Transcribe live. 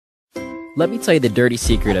Let me tell you the dirty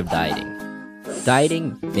secret of dieting.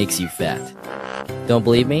 Dieting makes you fat. Don't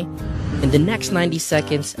believe me? In the next 90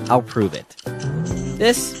 seconds, I'll prove it.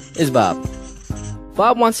 This is Bob.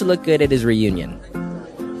 Bob wants to look good at his reunion,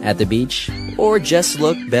 at the beach, or just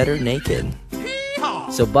look better naked.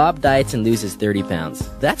 So Bob diets and loses 30 pounds.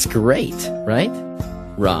 That's great, right?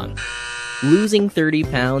 Wrong. Losing 30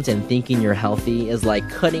 pounds and thinking you're healthy is like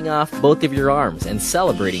cutting off both of your arms and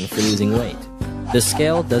celebrating for losing weight. The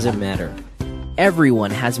scale doesn't matter.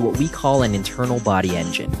 Everyone has what we call an internal body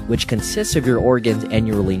engine, which consists of your organs and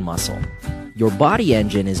your lean muscle. Your body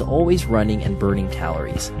engine is always running and burning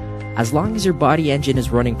calories. As long as your body engine is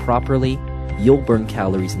running properly, you'll burn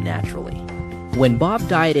calories naturally. When Bob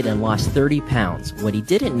dieted and lost 30 pounds, what he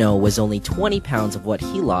didn't know was only 20 pounds of what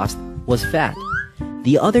he lost was fat.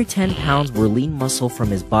 The other 10 pounds were lean muscle from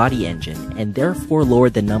his body engine and therefore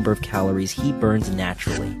lowered the number of calories he burns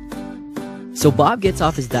naturally. So Bob gets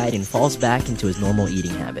off his diet and falls back into his normal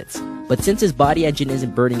eating habits. But since his body engine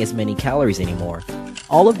isn't burning as many calories anymore,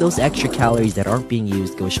 all of those extra calories that aren't being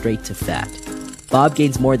used go straight to fat. Bob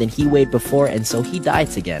gains more than he weighed before, and so he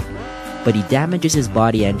diets again. But he damages his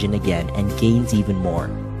body engine again and gains even more.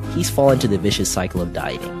 He's fallen into the vicious cycle of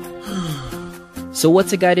dieting. So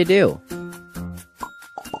what's a guy to do?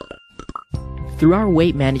 Through our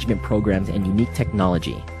weight management programs and unique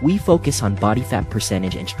technology, we focus on body fat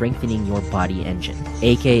percentage and strengthening your body engine,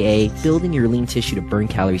 aka building your lean tissue to burn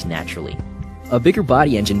calories naturally. A bigger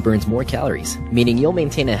body engine burns more calories, meaning you'll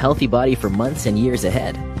maintain a healthy body for months and years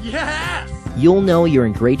ahead. Yes! You'll know you're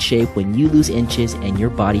in great shape when you lose inches and your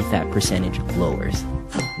body fat percentage lowers.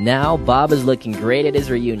 Now, Bob is looking great at his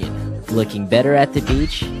reunion, looking better at the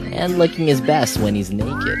beach, and looking his best when he's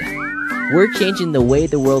naked. We're changing the way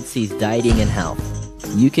the world sees dieting and health.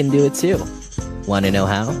 You can do it too. Want to know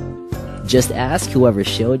how? Just ask whoever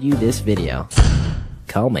showed you this video.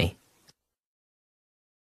 Call me.